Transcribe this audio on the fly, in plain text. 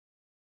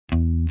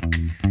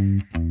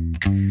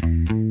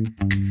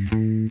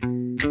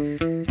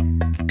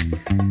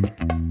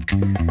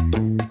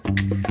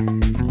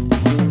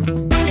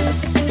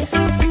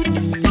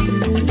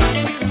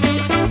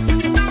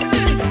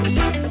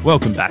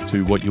Welcome back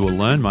to What You Will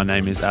Learn. My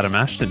name is Adam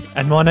Ashton.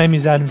 And my name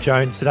is Adam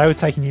Jones. Today we're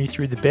taking you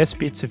through the best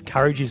bits of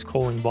Courage is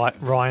Calling by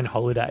Ryan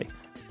Holiday.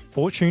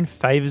 Fortune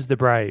favours the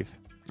brave.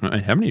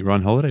 How many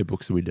Ryan Holiday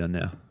books have we done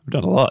now? We've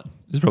done a lot.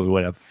 This is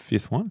probably our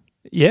fifth one.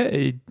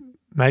 Yeah,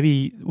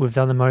 maybe we've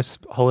done the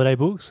most holiday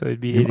books, so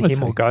it'd be either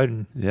him or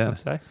Godin, I'd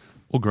say.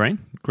 Or Green.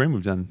 Green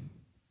we've done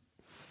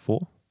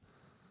 4.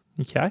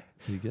 Okay.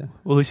 There you go.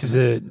 Well, this is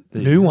a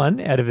new one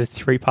out of a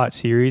 3-part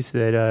series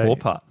that...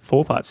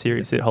 4-part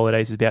series that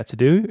Holidays is about to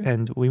do,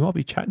 and we might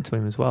be chatting to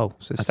him as well,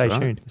 so stay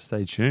tuned.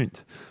 Stay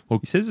tuned. Well,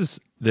 he says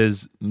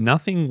there's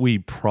nothing we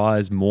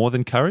prize more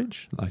than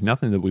courage, like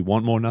nothing that we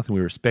want more, nothing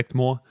we respect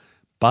more,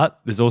 but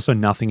there's also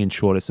nothing in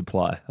shorter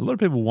supply. A lot of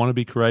people want to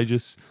be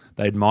courageous,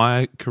 they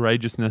admire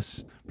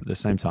courageousness, but at the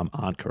same time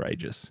aren't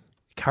courageous.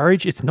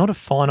 Courage, it's not a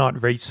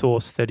finite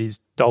resource that is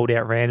doled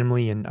out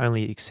randomly and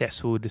only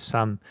accessible to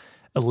some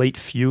elite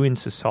few in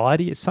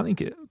society. It's something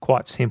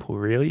quite simple,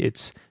 really.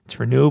 It's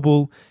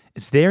renewable.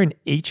 It's there in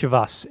each of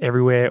us,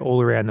 everywhere,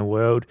 all around the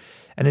world.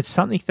 And it's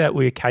something that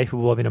we're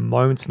capable of in a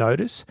moment's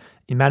notice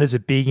in matters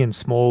of big and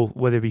small,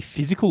 whether it be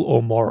physical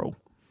or moral.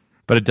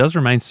 But it does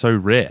remain so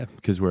rare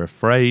because we're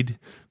afraid,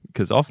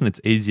 because often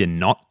it's easier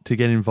not to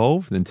get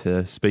involved than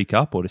to speak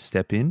up or to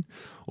step in,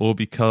 or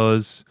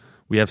because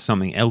we have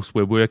something else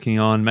we're working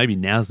on. Maybe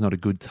now's not a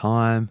good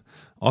time.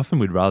 Often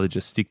we'd rather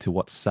just stick to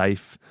what's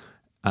safe.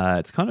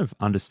 It's kind of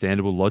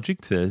understandable logic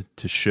to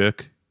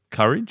shirk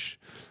courage.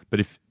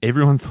 But if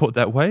everyone thought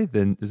that way,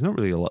 then there's not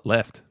really a lot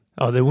left.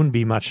 Oh, there wouldn't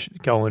be much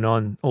going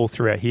on all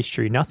throughout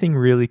history. Nothing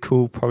really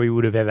cool probably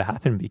would have ever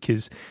happened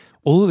because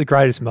all of the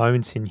greatest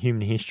moments in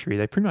human history,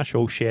 they pretty much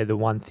all share the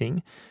one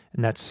thing,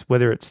 and that's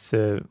whether it's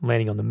the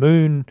landing on the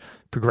moon,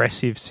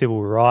 progressive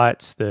civil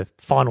rights, the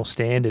final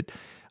stand at,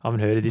 I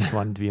haven't heard of this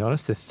one, to be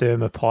honest, the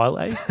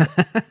Thermopylae.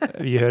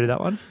 Have you heard of that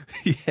one?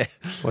 Yeah.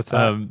 What's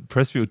that?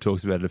 Pressfield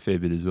talks about it a fair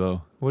bit as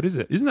well. What is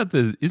it? Isn't that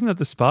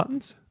the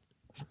Spartans?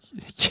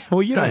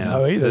 Well, you don't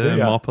know either, do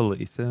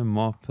you?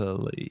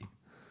 Thermopylae.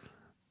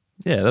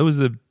 Yeah, that was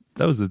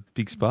a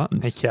big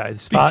Spartans. Okay, the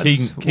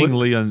Spartans. King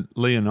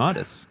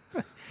Leonidas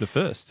the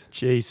first.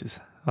 Jesus.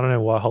 I don't know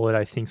why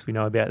Holiday thinks we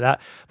know about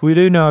that. But we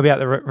do know about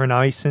the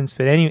Renaissance.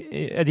 But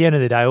at the end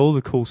of the day, all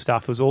the cool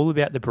stuff was all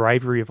about the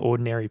bravery of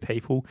ordinary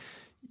people.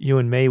 You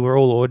and me, we're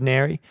all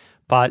ordinary.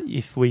 But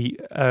if we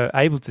are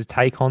able to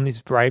take on this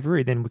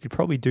bravery, then we could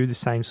probably do the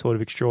same sort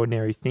of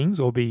extraordinary things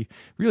or be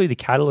really the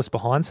catalyst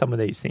behind some of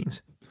these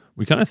things.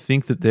 We kind of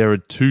think that there are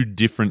two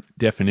different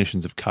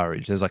definitions of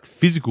courage. There's like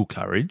physical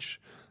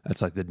courage.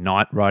 That's like the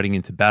knight riding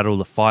into battle,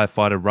 the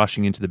firefighter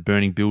rushing into the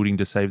burning building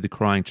to save the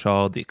crying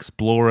child, the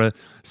explorer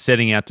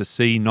setting out to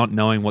sea, not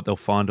knowing what they'll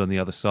find on the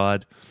other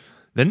side.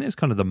 Then there's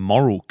kind of the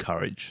moral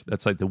courage.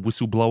 That's like the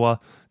whistleblower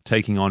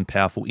taking on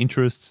powerful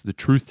interests, the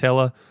truth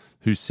teller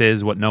who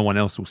says what no one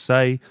else will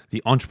say,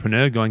 the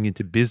entrepreneur going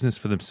into business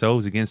for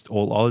themselves against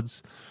all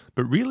odds.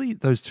 But really,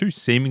 those two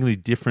seemingly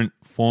different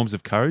forms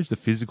of courage, the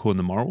physical and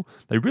the moral,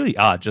 they really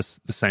are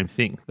just the same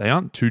thing. They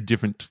aren't two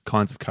different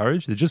kinds of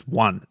courage. They're just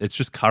one. It's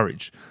just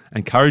courage.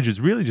 And courage is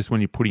really just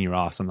when you're putting your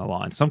ass on the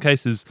line. Some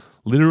cases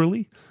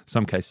literally,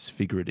 some cases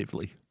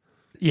figuratively.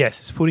 Yes,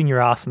 it's putting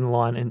your ass on the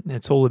line, and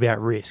it's all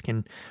about risk.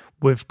 And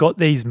we've got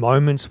these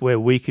moments where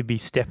we could be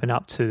stepping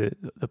up to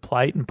the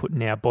plate and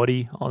putting our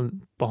body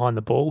on behind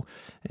the ball.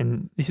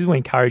 And this is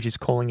when courage is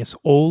calling us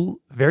all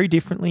very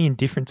differently in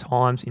different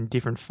times, in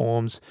different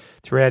forms,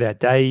 throughout our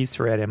days,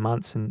 throughout our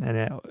months,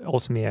 and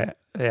ultimately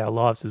our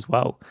lives as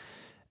well.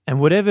 And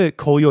whatever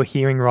call you're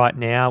hearing right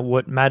now,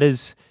 what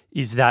matters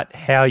is that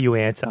how you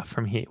answer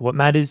from here. What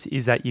matters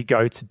is that you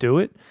go to do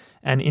it.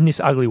 And in this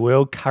ugly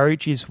world,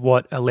 courage is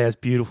what allows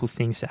beautiful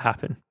things to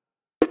happen.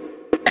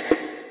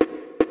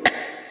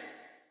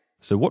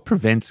 So what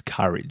prevents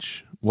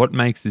courage? What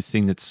makes this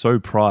thing that's so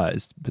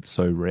prized but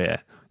so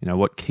rare? You know,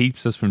 what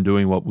keeps us from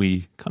doing what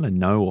we kind of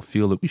know or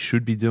feel that we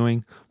should be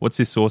doing? What's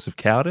this source of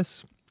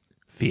cowardice?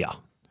 Fear.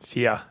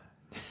 Fear.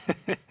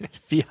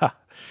 Fear. I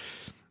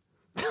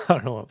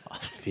don't know.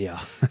 Fear.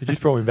 It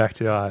just brought me back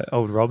to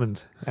old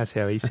Robbins. That's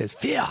how he says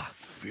fear.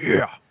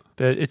 Fear.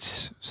 But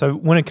it's so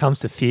when it comes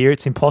to fear,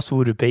 it's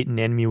impossible to beat an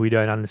enemy we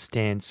don't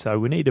understand. So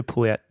we need to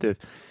pull out the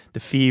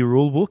fear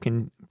rule book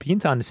and begin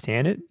to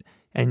understand it.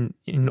 And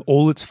in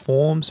all its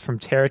forms, from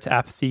terror to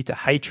apathy to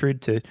hatred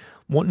to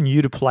wanting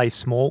you to play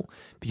small,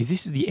 because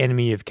this is the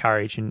enemy of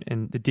courage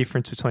and the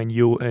difference between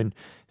you and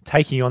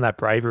taking on that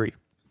bravery.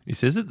 He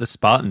says that the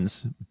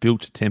Spartans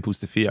built temples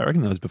to fear. I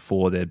reckon that was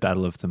before their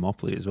Battle of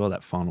Thermopylae as well,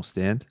 that final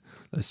stand.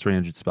 Those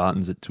 300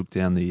 Spartans that took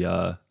down the...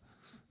 I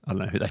don't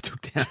know who they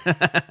took down.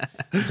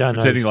 You don't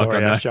know the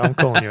story, Asher. I'm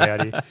calling you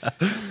out here.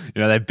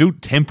 You know, they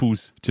built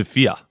temples to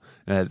fear.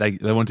 They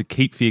wanted to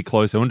keep fear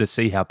close. They wanted to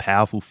see how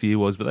powerful fear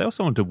was, but they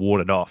also wanted to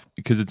ward it off,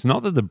 because it's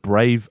not that the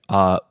brave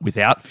are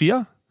without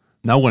fear.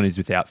 No one is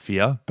without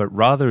fear, but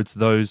rather it's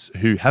those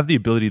who have the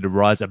ability to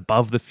rise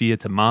above the fear,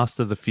 to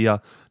master the fear.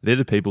 They're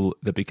the people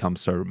that become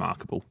so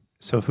remarkable.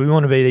 So if we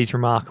want to be these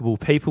remarkable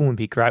people and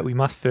be great, we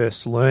must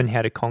first learn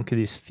how to conquer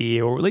this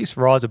fear, or at least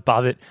rise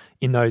above it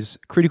in those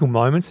critical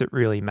moments that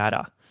really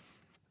matter.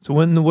 So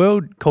when the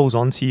world calls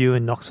onto you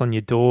and knocks on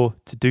your door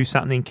to do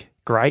something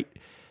great,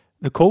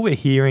 the call we're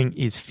hearing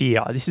is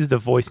fear. This is the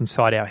voice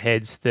inside our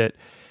heads that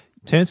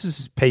turns us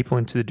as people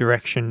into the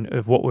direction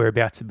of what we're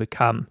about to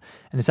become.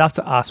 And it's up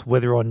to us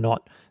whether or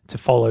not to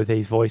follow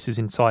these voices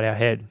inside our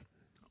head.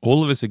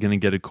 All of us are going to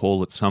get a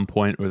call at some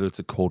point, whether it's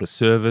a call to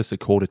service, a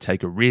call to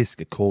take a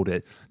risk, a call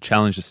to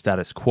challenge the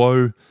status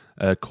quo,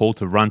 a call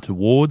to run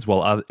towards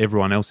while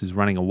everyone else is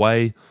running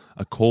away,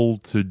 a call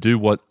to do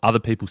what other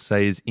people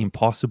say is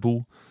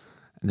impossible.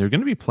 And there are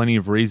going to be plenty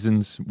of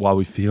reasons why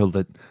we feel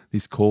that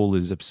this call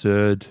is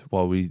absurd,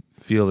 why we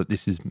feel that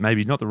this is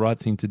maybe not the right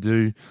thing to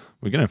do.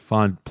 We're going to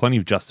find plenty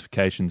of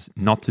justifications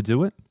not to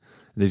do it.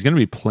 There's going to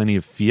be plenty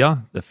of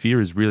fear. The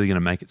fear is really going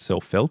to make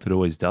itself felt. It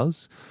always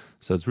does.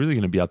 So it's really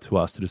going to be up to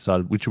us to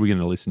decide which are we going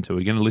to listen to. Are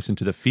we going to listen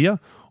to the fear,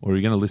 or are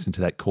we going to listen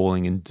to that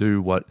calling and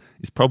do what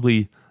is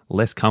probably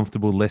less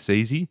comfortable, less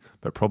easy,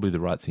 but probably the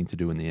right thing to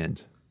do in the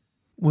end?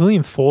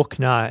 William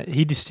Faulkner,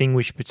 he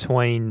distinguished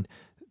between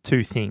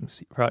two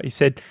things, right? He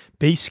said,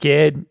 be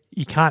scared,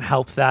 you can't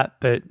help that,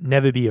 but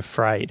never be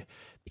afraid.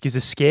 Because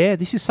a scare,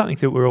 this is something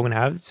that we're all going to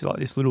have. It's like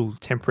this little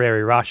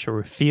temporary rush or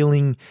a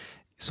feeling,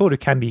 sort of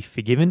can be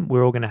forgiven.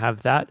 We're all going to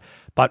have that.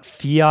 But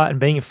fear and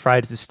being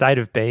afraid is a state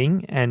of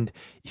being. And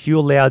if you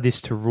allow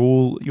this to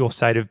rule your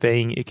state of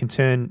being, it can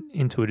turn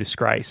into a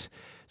disgrace.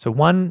 So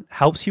one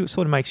helps you, it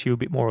sort of makes you a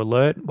bit more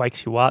alert,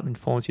 wakes you up,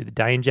 informs you of the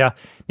danger.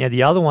 Now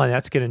the other one,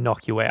 that's going to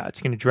knock you out.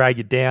 It's going to drag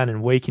you down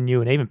and weaken you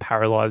and even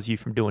paralyze you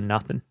from doing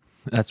nothing.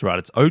 That's right.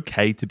 It's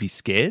okay to be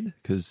scared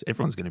because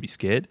everyone's going to be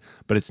scared,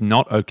 but it's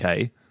not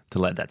okay to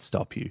let that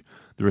stop you.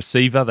 The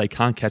receiver, they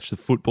can't catch the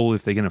football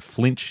if they're going to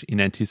flinch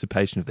in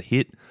anticipation of the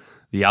hit.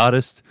 The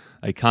artist,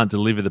 they can't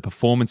deliver the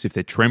performance if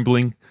they're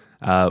trembling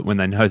when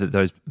they know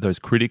that those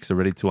critics are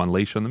ready to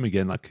unleash on them.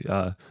 Again, like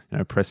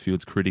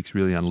Pressfield's critics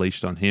really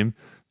unleashed on him.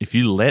 If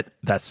you let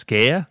that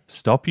scare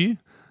stop you,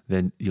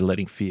 then you're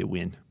letting fear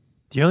win.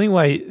 The only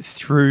way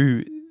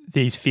through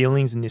these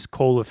feelings and this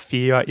call of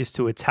fear is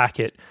to attack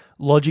it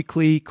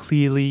logically,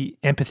 clearly,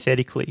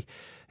 empathetically.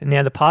 And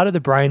now the part of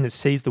the brain that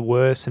sees the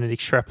worst and it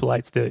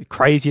extrapolates the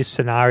craziest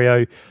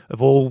scenario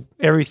of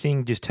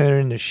everything just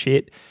turning into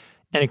shit,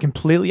 and it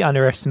completely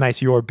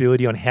underestimates your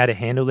ability on how to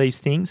handle these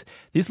things.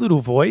 This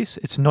little voice,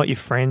 it's not your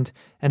friend,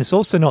 and it's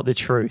also not the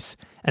truth.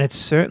 And it's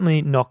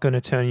certainly not going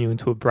to turn you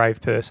into a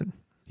brave person.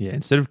 Yeah,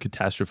 instead of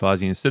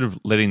catastrophizing, instead of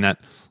letting that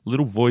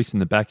little voice in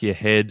the back of your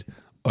head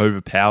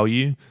overpower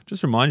you,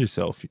 just remind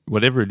yourself,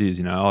 whatever it is,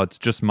 it's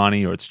just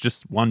money, or it's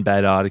just one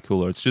bad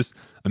article, or it's just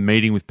a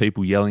meeting with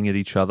people yelling at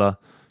each other,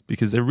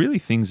 because they're really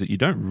things that you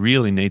don't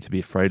really need to be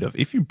afraid of.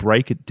 If you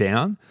break it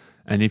down,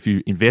 and if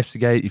you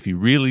investigate, if you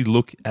really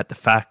look at the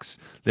facts,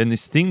 then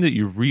this thing that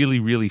you're really,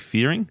 really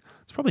fearing,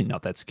 it's probably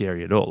not that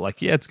scary at all.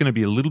 Like, yeah, it's going to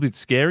be a little bit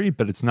scary,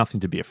 but it's nothing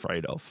to be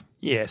afraid of.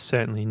 Yeah,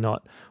 certainly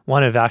not.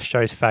 One of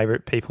Astro's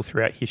favourite people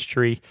throughout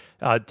history,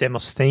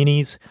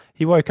 Demosthenes,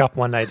 he woke up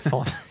one day to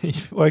find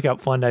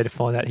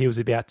that he was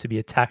about to be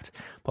attacked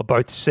by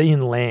both sea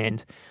and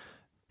land.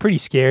 Pretty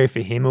scary for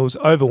him. It was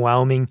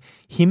overwhelming.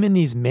 Him and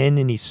his men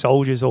and his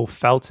soldiers all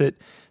felt it.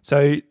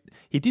 So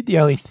he did the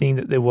only thing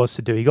that there was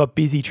to do. He got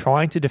busy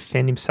trying to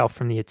defend himself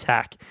from the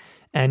attack.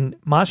 And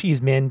marching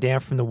his men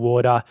down from the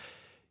water,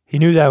 he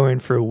knew they were in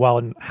for a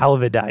wild hell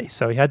of a day.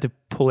 So he had to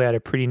pull out a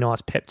pretty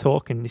nice pep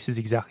talk, and this is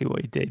exactly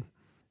what he did.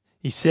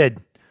 He said,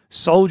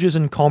 "Soldiers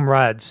and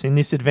comrades, in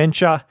this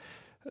adventure,"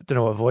 I don't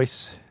know what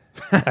voice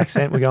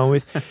accent we're going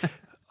with,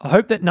 "I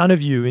hope that none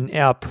of you in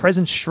our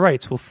present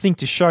straits will think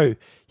to show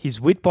his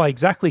wit by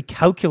exactly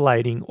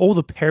calculating all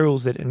the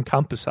perils that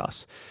encompass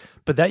us,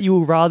 but that you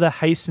will rather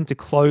hasten to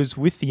close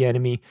with the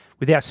enemy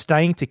without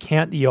staying to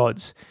count the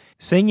odds,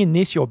 seeing in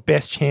this your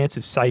best chance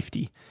of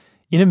safety.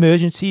 In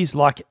emergencies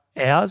like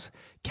ours,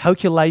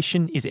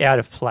 calculation is out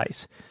of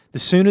place. The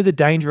sooner the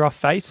danger I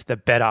face, the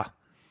better."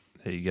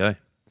 There you go.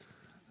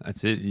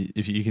 That's it.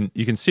 If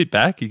you can sit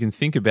back, you can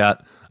think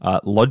about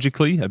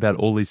logically about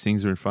all these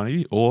things that are in front of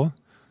you, or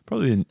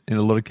probably in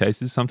a lot of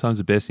cases, sometimes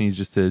the best thing is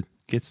just to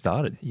get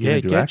started.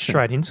 Get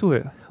straight into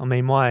it. I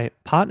mean, my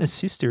partner's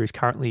sister is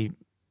currently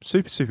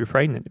super, super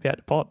pregnant, about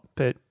to pop,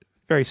 but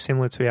very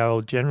similar to our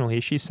old general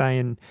here. She's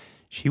saying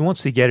she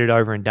wants to get it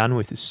over and done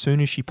with as soon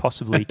as she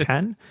possibly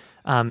can.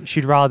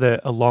 She'd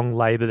rather a long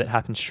labour that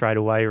happens straight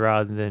away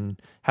rather than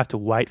have to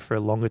wait for a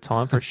longer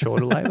time for a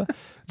shorter labour.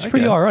 It's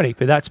pretty ironic,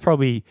 but that's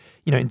probably,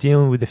 in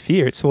dealing with the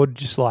fear, it's sort of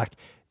just like,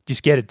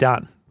 just get it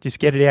done. Just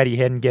get it out of your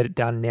head and get it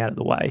done and out of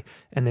the way.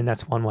 And then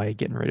that's one way of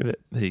getting rid of it.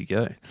 There you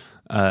go.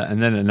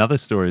 And then another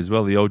story as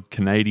well, the old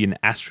Canadian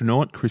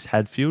astronaut, Chris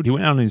Hadfield, he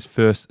went out on his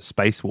first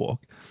spacewalk,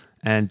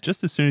 and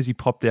just as soon as he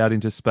popped out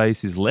into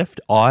space, his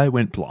left eye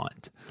went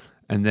blind.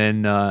 And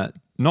then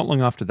not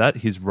long after that,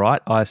 his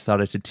right eye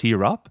started to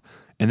tear up,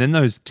 and then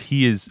those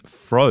tears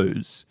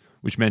froze,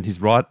 which meant his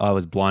right eye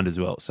was blind as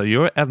well. So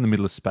you're out in the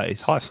middle of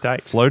space, high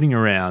stakes, floating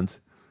around,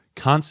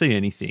 can't see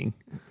anything.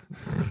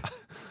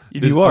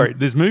 You'd be worried.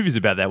 There's movies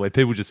about that where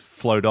people just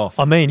float off.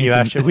 I mean, you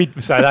actually,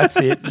 we'd say that's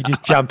it. You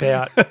just jump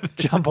out,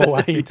 jump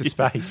away into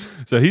space.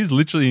 So he's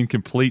literally in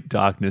complete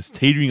darkness,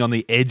 teetering on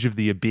the edge of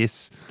the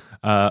abyss.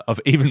 of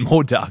even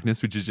more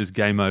darkness, which is just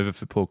game over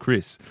for poor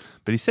Chris.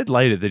 But he said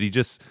later that he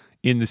just,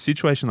 in the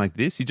situation like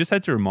this, he just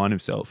had to remind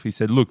himself. He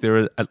said, look,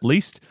 there are at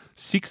least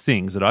 6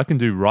 things that I can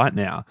do right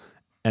now,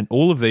 and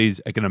all of these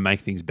are going to make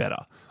things better.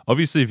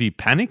 Obviously, if he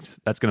panicked,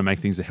 that's going to make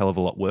things a hell of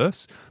a lot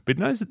worse. But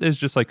he knows that there's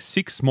just like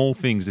 6 small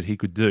things that he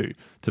could do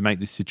to make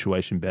this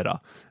situation better.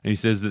 And he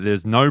says that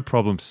there's no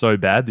problem so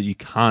bad that you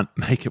can't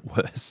make it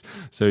worse.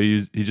 So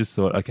he just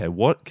thought, okay,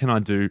 what can I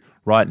do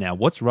right now?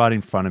 What's right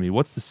in front of me?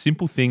 What's the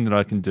simple thing that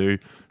I can do?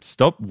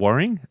 Stop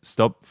worrying,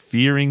 stop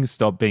fearing,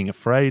 stop being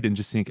afraid, and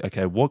just think,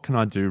 okay, what can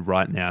I do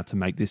right now to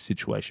make this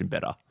situation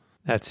better?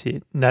 That's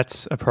it. And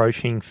that's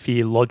approaching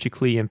fear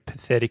logically and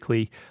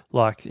pathetically,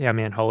 like our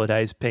man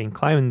Holiday's been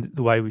claiming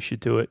the way we should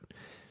do it.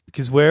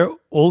 Because we're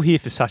all here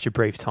for such a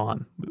brief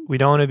time. We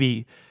don't want to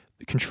be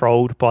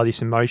controlled by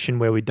this emotion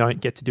where we don't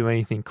get to do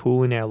anything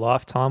cool in our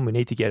lifetime. We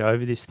need to get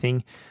over this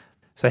thing.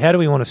 So how do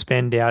we want to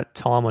spend our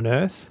time on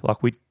Earth?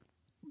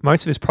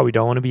 Most of us probably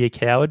don't want to be a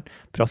coward,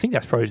 but I think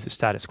that's probably the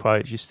status quo.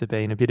 It's just to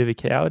being a bit of a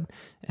coward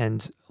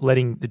and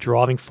letting the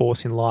driving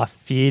force in life,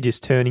 fear,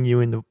 just turning you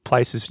into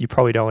places you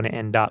probably don't want to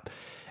end up.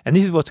 And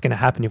this is what's going to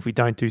happen if we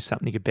don't do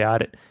something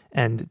about it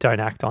and don't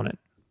act on it.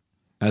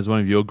 As one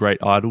of your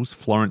great idols,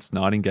 Florence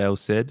Nightingale,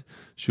 said,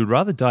 she would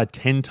rather die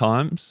 10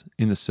 times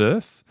in the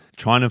surf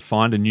trying to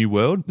find a new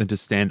world than to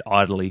stand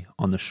idly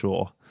on the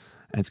shore.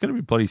 And it's going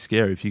to be bloody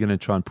scary if you're going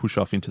to try and push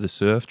off into the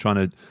surf, trying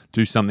to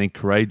do something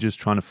courageous,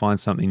 trying to find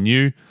something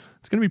new.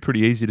 It's going to be pretty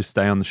easy to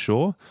stay on the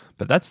shore,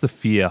 but that's the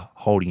fear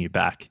holding you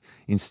back.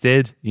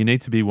 Instead, you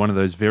need to be one of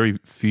those very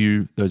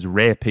few, those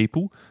rare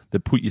people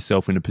that put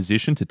yourself in a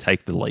position to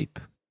take the leap.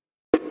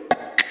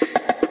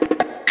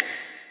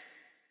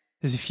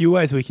 There's a few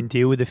ways we can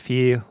deal with the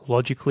fear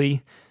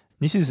logically.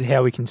 This is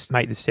how we can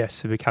make the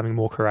steps to becoming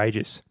more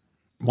courageous.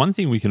 One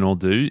thing we can all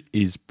do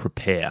is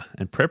prepare,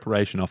 and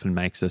preparation often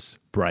makes us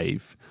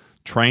brave.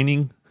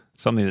 Training,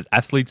 something that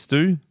athletes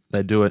do.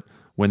 They do it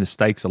when the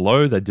stakes are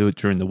low. They do it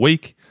during the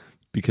week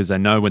because they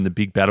know when the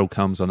big battle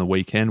comes on the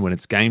weekend, when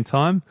it's game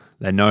time,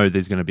 they know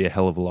there's going to be a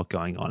hell of a lot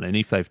going on. And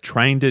if they've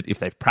trained it, if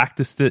they've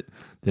practiced it,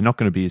 they're not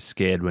going to be as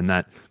scared when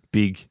that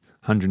big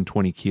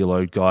 120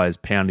 kilo guy is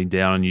pounding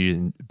down on you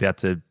and about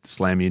to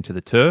slam you into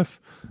the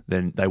turf.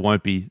 Then they'll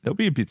be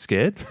a bit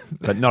scared,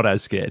 but not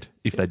as scared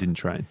if they didn't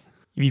train.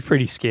 You'd be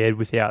pretty scared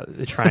without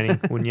the training,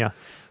 wouldn't you?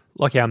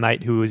 Like our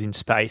mate who was in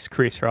space,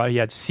 Chris, right? He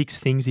had 6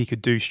 things he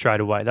could do straight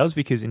away. That was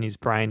because in his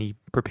brain he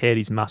prepared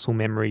his muscle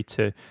memory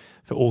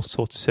for all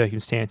sorts of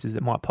circumstances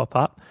that might pop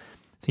up.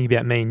 Think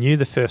about me and you,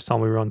 the first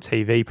time we were on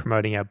TV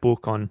promoting our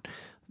book on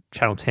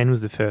Channel 10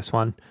 was the first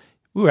one.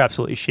 We were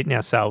absolutely shitting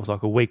ourselves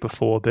like a week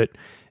before, but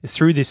it's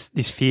through this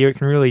fear, it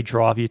can really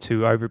drive you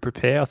to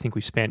over-prepare. I think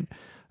we spent...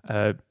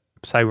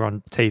 say we're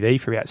on TV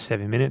for about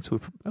 7 minutes,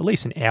 with at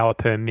least an hour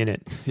per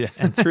minute. Yeah.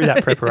 And through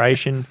that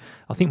preparation,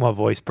 I think my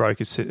voice broke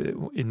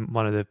in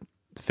one of the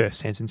first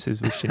sentences,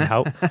 which didn't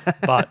help.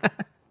 But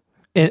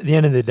at the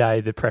end of the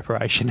day, the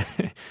preparation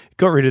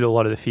got rid of a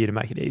lot of the fear to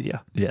make it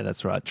easier. Yeah,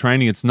 that's right.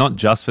 Training, it's not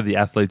just for the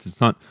athletes.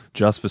 It's not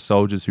just for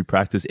soldiers who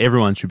practice.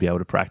 Everyone should be able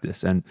to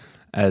practice. And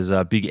as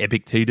Big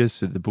Epictetus,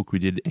 the book we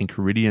did,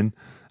 Enchiridion,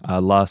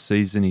 last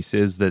season, he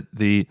says that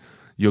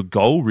your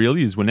goal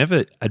really is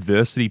whenever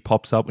adversity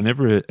pops up,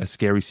 whenever a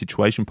scary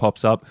situation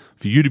pops up,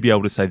 for you to be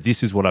able to say,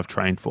 this is what I've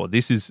trained for.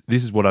 This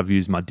is what I've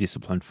used my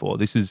discipline for.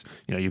 This is,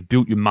 you've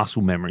built your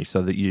muscle memory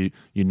so that you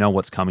know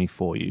what's coming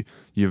for you.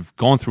 You've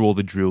gone through all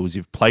the drills.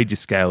 You've played your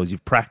scales.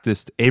 You've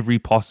practiced every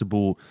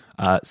possible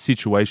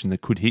situation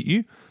that could hit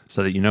you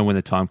so that you know when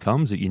the time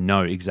comes that you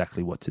know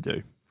exactly what to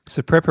do.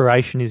 So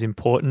preparation is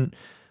important.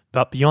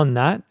 But beyond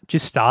that,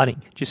 just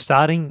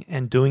starting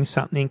and doing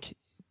something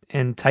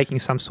and taking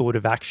some sort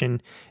of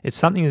action, it's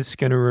something that's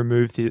going to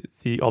remove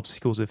the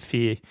obstacles of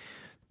fear.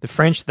 The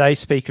French, they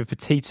speak of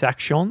petites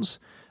actions,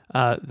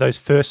 those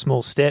first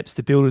small steps,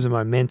 the builders of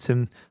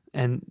momentum,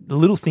 and the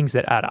little things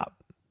that add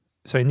up.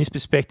 So in this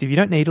perspective, you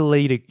don't need to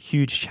lead a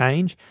huge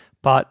change,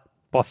 but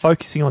by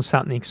focusing on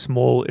something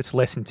small, it's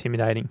less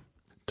intimidating.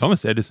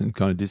 Thomas Edison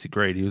kind of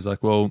disagreed. He was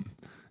like, well,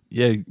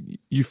 yeah,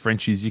 you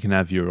Frenchies, you can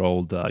have your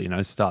old,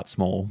 start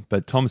small.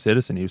 But Thomas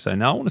Edison, he was saying,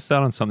 no, I want to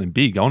start on something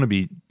big. I want to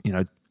be,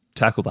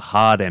 tackle the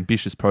hard,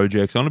 ambitious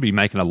projects. I want to be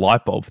making a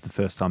light bulb for the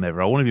first time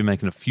ever. I want to be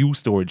making a fuel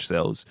storage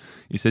cells.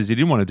 He says he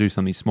didn't want to do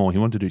something small. He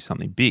wanted to do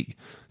something big.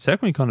 So how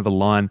can we kind of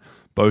align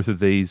both of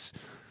these,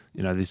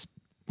 we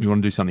want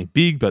to do something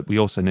big, but we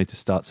also need to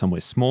start somewhere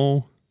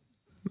small?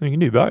 You can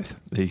do both.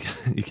 You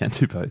can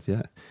do both,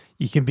 yeah.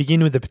 You can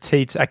begin with the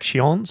petites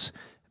actions,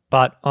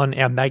 but on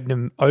our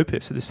magnum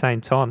opus at the same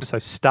time. So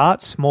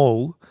start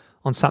small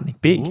on something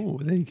big. Oh,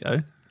 there you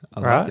go. I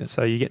right? like it.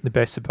 So you get the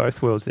best of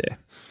both worlds there.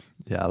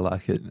 Yeah, I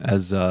like it.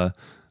 As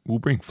we'll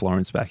bring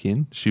Florence back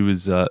in. She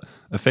was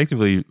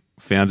effectively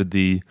founded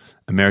the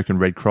American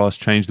Red Cross,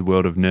 changed the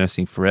world of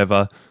nursing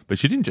forever. But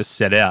she didn't just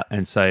set out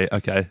and say,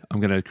 okay, I'm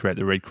going to create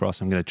the Red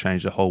Cross. I'm going to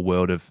change the whole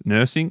world of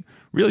nursing.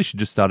 Really, she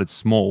just started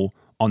small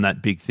on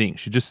that big thing.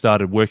 She just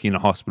started working in a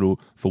hospital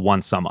for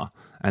one summer.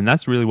 And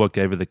that's really what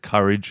gave her the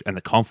courage and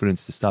the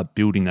confidence to start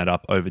building that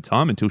up over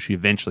time until she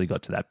eventually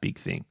got to that big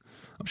thing.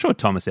 I'm sure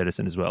Thomas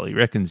Edison as well. He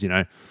reckons, he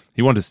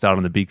wanted to start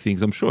on the big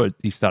things. I'm sure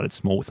he started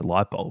small with the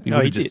light bulb. He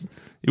did.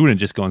 He wouldn't have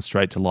just gone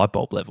straight to light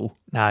bulb level.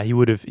 Nah, he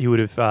would have.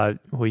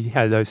 Well, he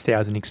had those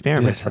 1,000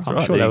 experiments. Yeah, that's I'm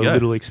right. sure There they you were go.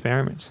 little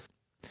experiments.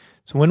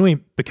 So when we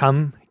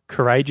become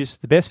courageous,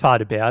 the best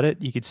part about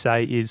it, you could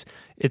say, is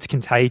it's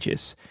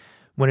contagious.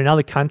 When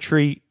another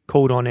country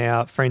called on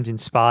our friends in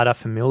Sparta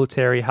for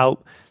military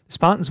help, the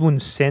Spartans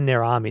wouldn't send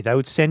their army. They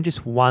would send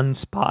just one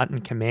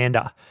Spartan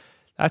commander.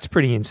 That's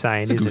pretty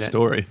insane, isn't it? It's a good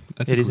story.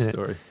 That's a good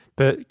story.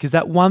 But because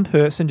that one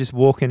person just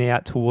walking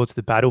out towards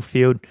the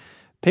battlefield,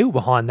 people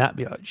behind that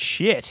be like,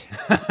 shit,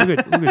 look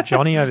at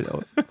Johnny over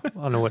there. I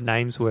don't know what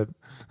names were.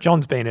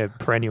 John's been a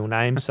perennial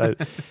name. So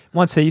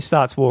once he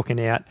starts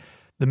walking out,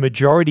 the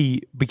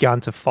majority began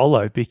to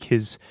follow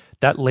because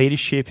that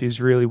leadership is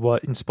really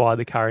what inspired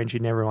the courage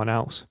in everyone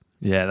else.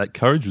 Yeah, that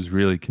courage was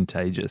really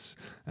contagious.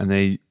 And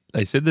they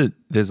said that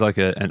there's like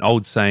an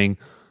old saying,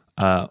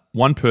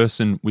 one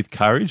person with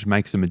courage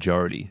makes a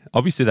majority.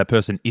 Obviously, that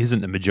person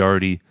isn't the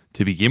majority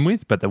to begin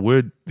with, but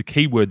the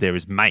key word there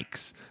is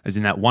makes, as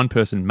in that one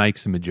person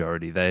makes a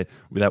majority.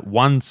 With that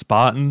one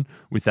Spartan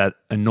with that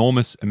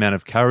enormous amount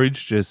of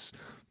courage, just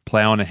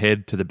plow on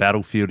ahead to the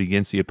battlefield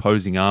against the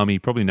opposing army.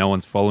 Probably no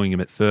one's following him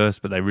at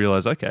first, but they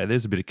realize, okay,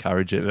 there's a bit of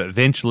courage.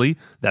 Eventually,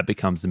 that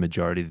becomes the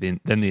majority.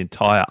 Then the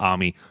entire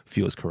army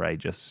feels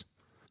courageous.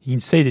 You can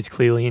see this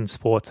clearly in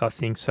sports, I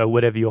think. So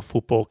whatever your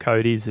football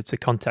code is, it's a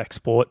contact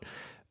sport.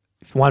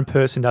 If one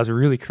person does a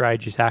really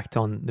courageous act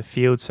on the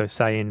field, so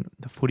say in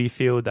the footy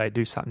field, they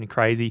do something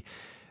crazy,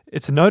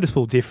 it's a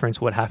noticeable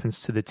difference what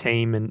happens to the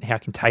team and how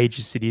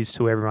contagious it is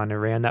to everyone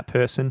around that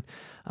person.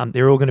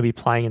 They're all going to be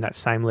playing in that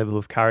same level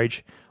of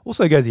courage.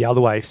 Also goes the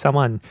other way. If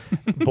someone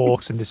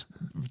balks and just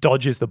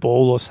dodges the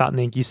ball or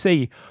something, you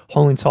see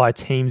whole entire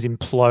teams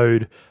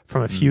implode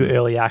from a few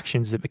early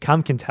actions that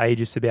become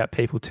contagious about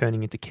people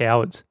turning into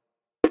cowards.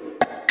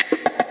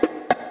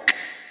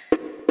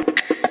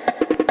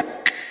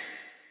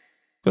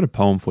 Got a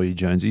poem for you,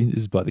 Jonesy.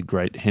 This is by the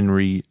great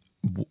Henry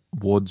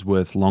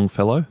Wadsworth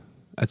Longfellow.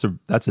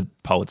 That's a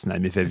poet's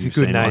name if ever It's a you've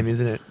good seen name, one.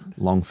 isn't it?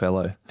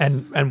 Longfellow.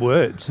 And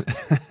words.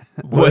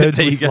 Well, Words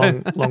there you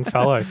with go.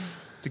 Longfellow.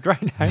 It's a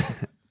great name.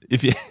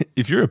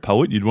 If you're a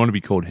poet, you'd want to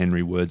be called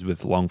Henry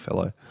Wordsworth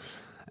Longfellow.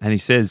 And he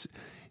says,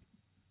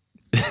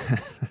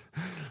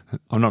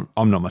 I'm not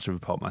much of a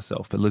poet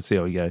myself, but let's see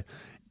how we go.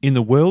 In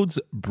the world's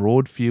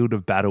broad field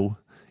of battle,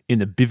 in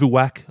the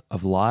bivouac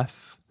of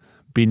life,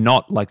 be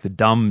not like the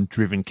dumb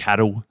driven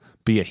cattle,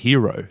 be a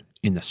hero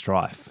in the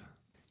strife.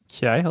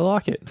 Okay, I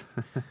like it.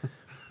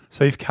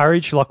 So if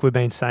courage, like we've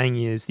been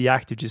saying, is the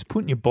act of just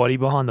putting your body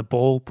behind the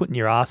ball, putting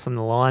your ass on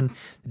the line,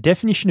 the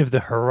definition of the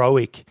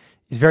heroic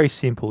is very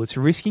simple. It's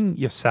risking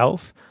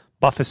yourself,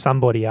 but for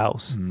somebody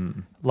else.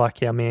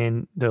 Like our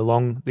man, the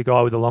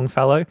guy with the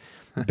Longfellow.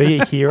 Be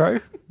a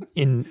hero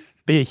in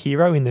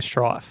the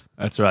strife.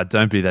 That's right.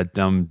 Don't be that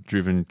dumb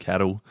driven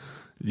cattle.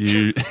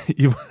 You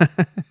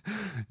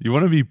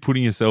want to be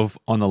putting yourself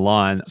on the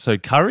line. So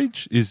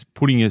courage is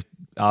putting your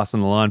ass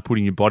on the line,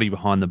 putting your body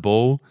behind the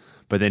ball.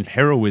 But then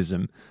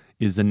heroism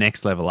is the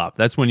next level up.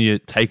 That's when you're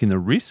taking the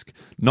risk,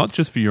 not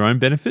just for your own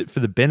benefit, for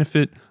the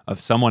benefit of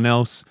someone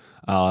else,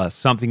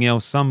 something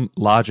else, some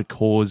larger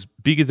cause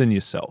bigger than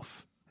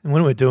yourself. And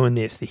when we're doing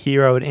this, the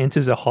hero, it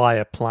enters a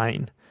higher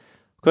plane.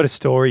 I've got a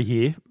story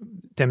here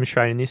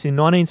demonstrating this. In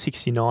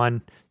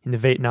 1969, in the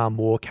Vietnam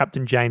War,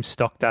 Captain James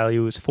Stockdale, he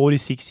was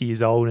 46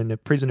 years old and a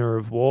prisoner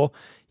of war.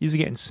 He was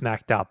getting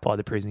smacked up by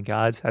the prison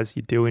guards, as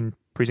you do in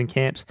prison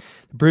camps.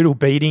 The brutal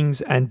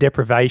beatings and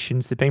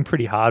deprivations, they've been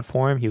pretty hard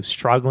for him. He was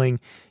struggling.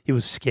 He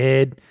was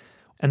scared.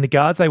 And the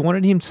guards, they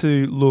wanted him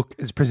to look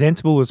as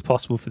presentable as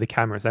possible for the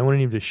cameras. They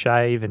wanted him to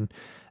shave and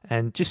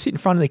just sit in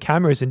front of the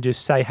cameras and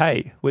just say,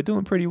 hey, we're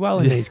doing pretty well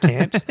in these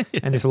camps,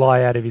 and just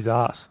lie out of his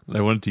ass.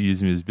 They wanted to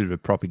use him as a bit of a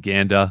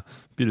propaganda,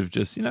 a bit of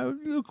just,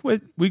 look,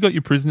 we got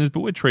your prisoners, but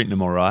we're treating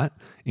them all right.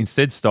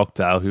 Instead,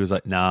 Stockdale, he was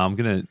like, nah,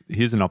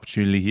 here's an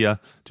opportunity here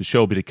to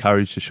show a bit of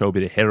courage, to show a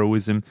bit of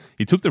heroism.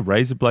 He took the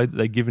razor blade that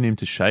they'd given him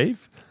to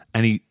shave,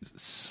 and he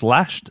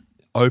slashed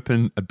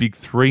open a big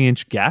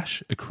 3-inch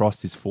gash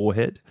across his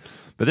forehead.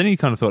 But then he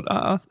kind of thought,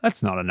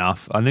 that's not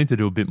enough. I need to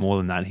do a bit more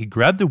than that. He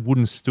grabbed a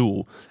wooden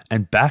stool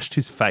and bashed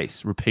his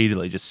face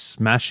repeatedly, just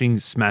smashing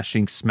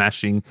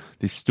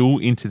this stool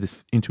into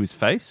his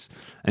face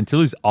until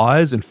his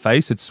eyes and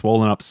face had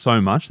swollen up so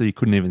much that he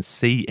couldn't even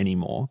see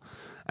anymore.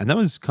 And that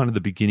was kind of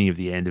the beginning of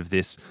the end of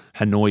this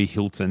Hanoi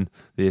Hilton,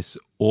 this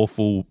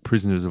awful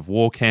prisoners of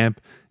war camp.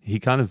 He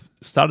kind of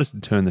started to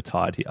turn the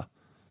tide here.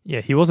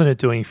 Yeah, he wasn't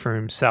doing it for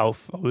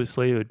himself,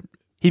 obviously.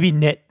 He'd be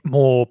net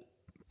more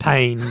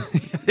pain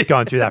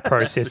going through that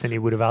process than he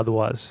would have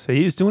otherwise. So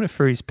he was doing it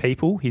for his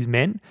people, his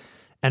men,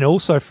 and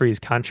also for his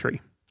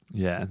country.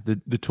 Yeah,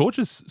 the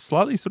tortures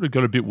slightly sort of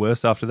got a bit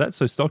worse after that.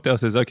 So Stockdale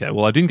says, okay,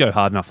 well, I didn't go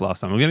hard enough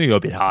last time. I'm going to go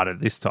a bit harder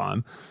this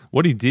time.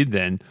 What he did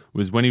then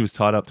was when he was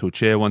tied up to a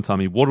chair one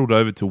time, he waddled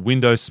over to a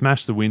window,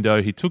 smashed the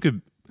window. He took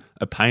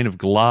a pane of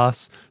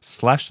glass,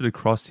 slashed it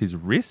across his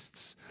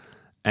wrists,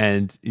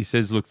 And he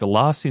says, look, the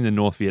last thing the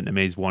North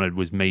Vietnamese wanted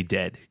was me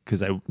dead,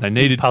 because they He's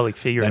needed a public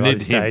figure at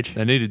this stage.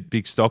 They needed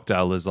Big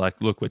Stockdale as like,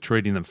 look, we're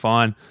treating them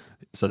fine.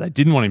 So they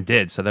didn't want him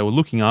dead. So they were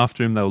looking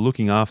after him.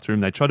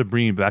 They tried to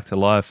bring him back to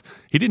life.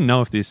 He didn't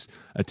know if this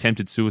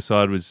attempted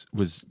suicide was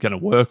going to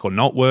work or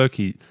not work.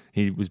 He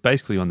was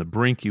basically on the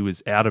brink. He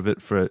was out of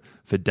it for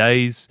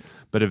days.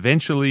 But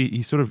eventually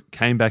he sort of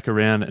came back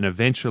around, and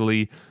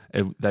eventually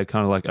they're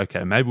kind of like,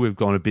 okay, maybe we've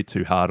gone a bit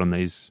too hard on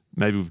these.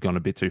 Maybe we've gone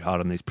a bit too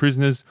hard on these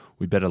prisoners.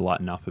 We better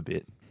lighten up a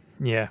bit.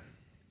 Yeah.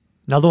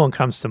 Another one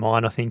comes to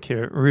mind, I think,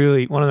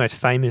 really one of the most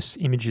famous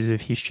images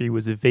of history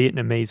was the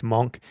Vietnamese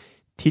monk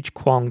Thich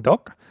Quang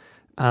Doc.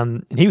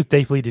 And he was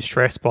deeply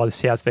distressed by the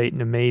South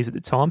Vietnamese at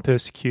the time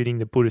persecuting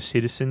the Buddhist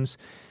citizens.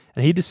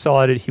 And he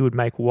decided he would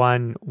make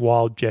one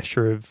wild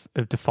gesture of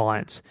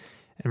defiance.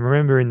 And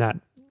remember in that,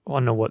 I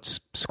don't know what's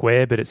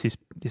square, but it's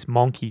this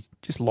monk, he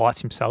just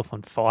lights himself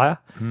on fire.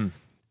 Mm.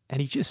 And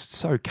he's just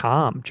so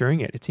calm during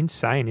it. It's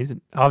insane, isn't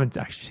it? I haven't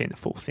actually seen the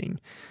full thing.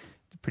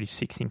 It's a pretty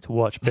sick thing to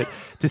watch. But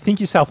to think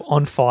yourself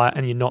on fire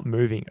and you're not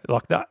moving,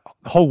 like that,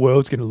 the whole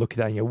world's going to look at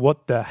that and go,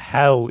 what the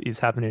hell is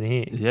happening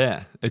here?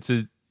 Yeah.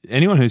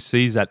 Anyone who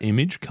sees that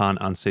image can't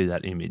unsee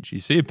that image. You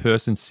see a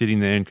person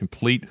sitting there in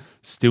complete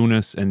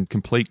stillness and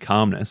complete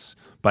calmness,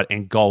 but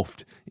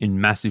engulfed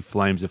in massive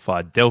flames of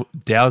fire,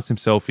 doused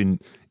himself in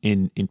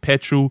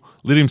petrol,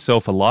 lit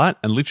himself alight,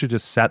 and literally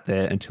just sat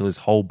there until his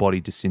whole body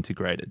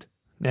disintegrated.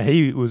 Now,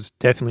 he was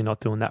definitely not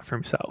doing that for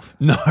himself.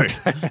 No,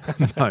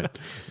 no.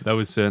 That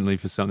was certainly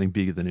for something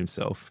bigger than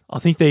himself. I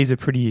think these are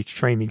pretty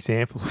extreme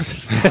examples.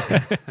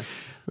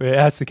 It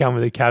has to come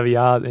with a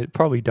caveat that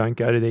probably don't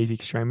go to these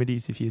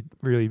extremities if you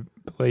really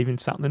believe in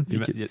something.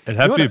 It'd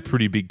have to be a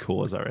pretty big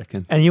cause, I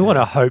reckon. And you want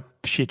to hope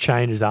shit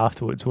changes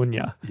afterwards, wouldn't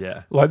you?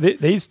 Yeah. Like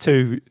these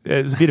two,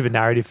 it was a bit of a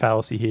narrative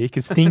fallacy here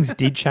because things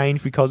did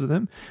change because of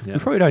them. Yeah. We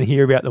probably don't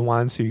hear about the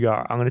ones who go,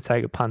 I'm going to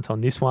take a punt on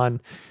this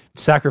one,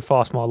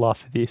 sacrifice my life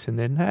for this, and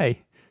then,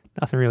 hey,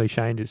 nothing really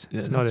changes. Yeah,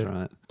 it's not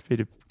right. It's a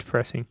bit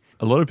depressing.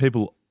 A lot of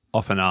people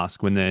often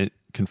ask when they're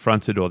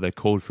confronted or they're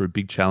called for a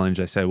big challenge,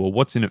 they say, well,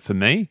 what's in it for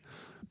me?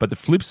 But the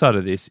flip side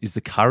of this is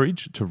the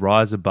courage to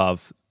rise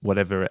above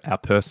whatever our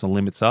personal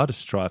limits are to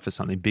strive for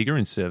something bigger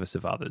in service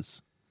of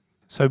others.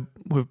 So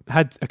we've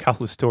had a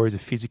couple of stories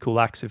of physical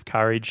acts of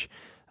courage.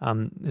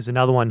 There's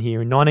another one here.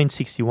 In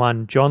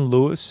 1961, John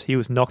Lewis, he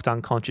was knocked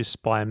unconscious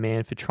by a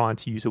man for trying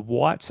to use a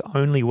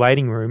whites-only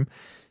waiting room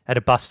at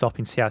a bus stop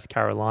in South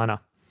Carolina.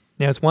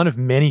 Now, it's one of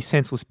many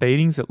senseless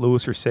beatings that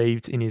Lewis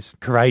received in his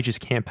courageous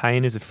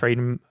campaign as a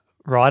freedom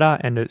rider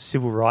and a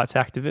civil rights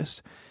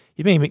activist.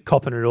 He'd been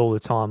copping it all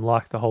the time,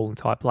 like the whole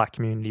entire black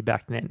community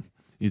back then.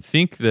 You'd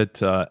think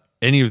that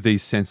any of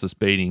these senseless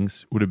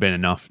beatings would have been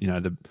enough,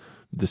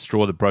 the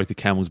straw that broke the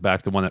camel's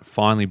back, the one that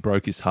finally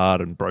broke his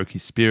heart and broke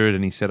his spirit,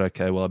 and he said,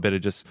 okay, well, I better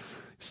just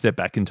step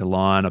back into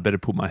line, I better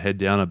put my head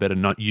down, I better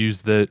not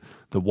use the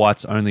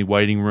whites-only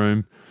waiting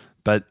room.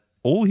 But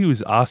all he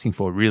was asking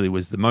for really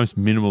was the most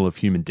minimal of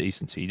human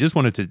decency. He just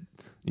wanted to,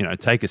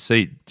 take a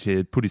seat,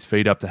 to put his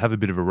feet up, to have a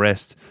bit of a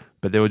rest.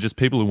 But there were just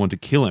people who wanted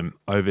to kill him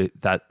over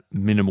that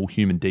minimal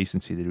human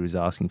decency that he was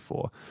asking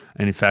for.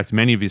 And in fact,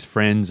 many of his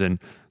friends and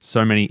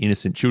so many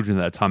innocent children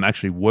at that time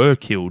actually were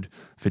killed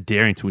for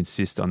daring to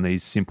insist on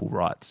these simple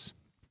rights.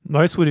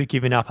 Most would have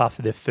given up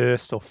after their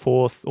first or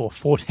fourth or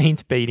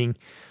 14th beating.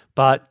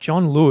 But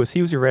John Lewis,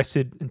 he was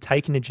arrested and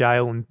taken to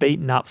jail and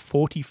beaten up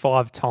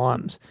 45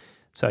 times.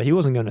 So he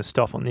wasn't going to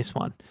stop on this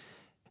one.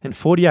 And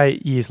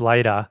 48 years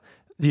later,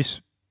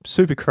 this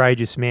super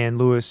courageous man,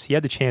 Lewis, he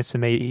had the chance to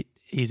meet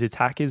his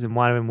attackers, and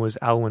one of them was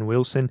Alwyn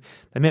Wilson.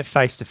 They met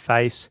face to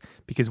face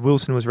because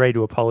Wilson was ready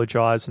to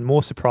apologise, and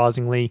more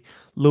surprisingly,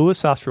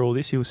 Lewis, after all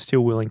this, he was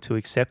still willing to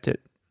accept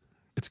it.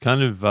 It's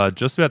kind of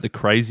just about the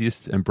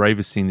craziest and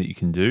bravest thing that you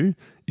can do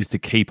is to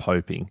keep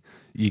hoping.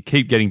 You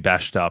keep getting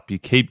bashed up, you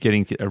keep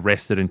getting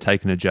arrested and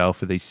taken to jail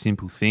for these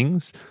simple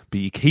things,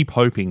 but you keep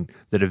hoping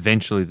that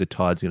eventually the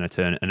tide's going to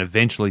turn and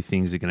eventually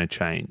things are going to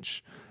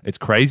change. It's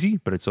crazy,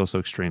 but it's also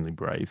extremely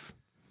brave.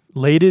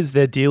 Leaders,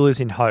 they're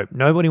dealers in hope.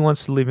 Nobody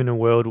wants to live in a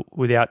world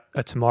without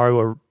a tomorrow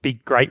or a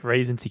big, great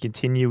reason to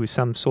continue with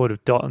some sort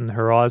of dot on the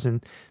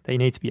horizon that you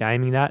need to be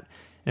aiming at.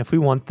 And if we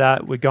want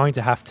that, we're going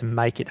to have to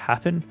make it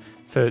happen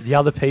for the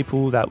other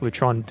people that we're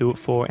trying to do it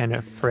for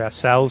and for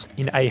ourselves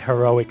in a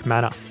heroic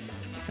manner.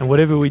 And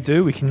whatever we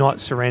do, we cannot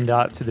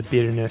surrender to the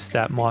bitterness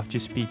that might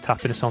just be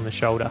tapping us on the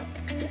shoulder.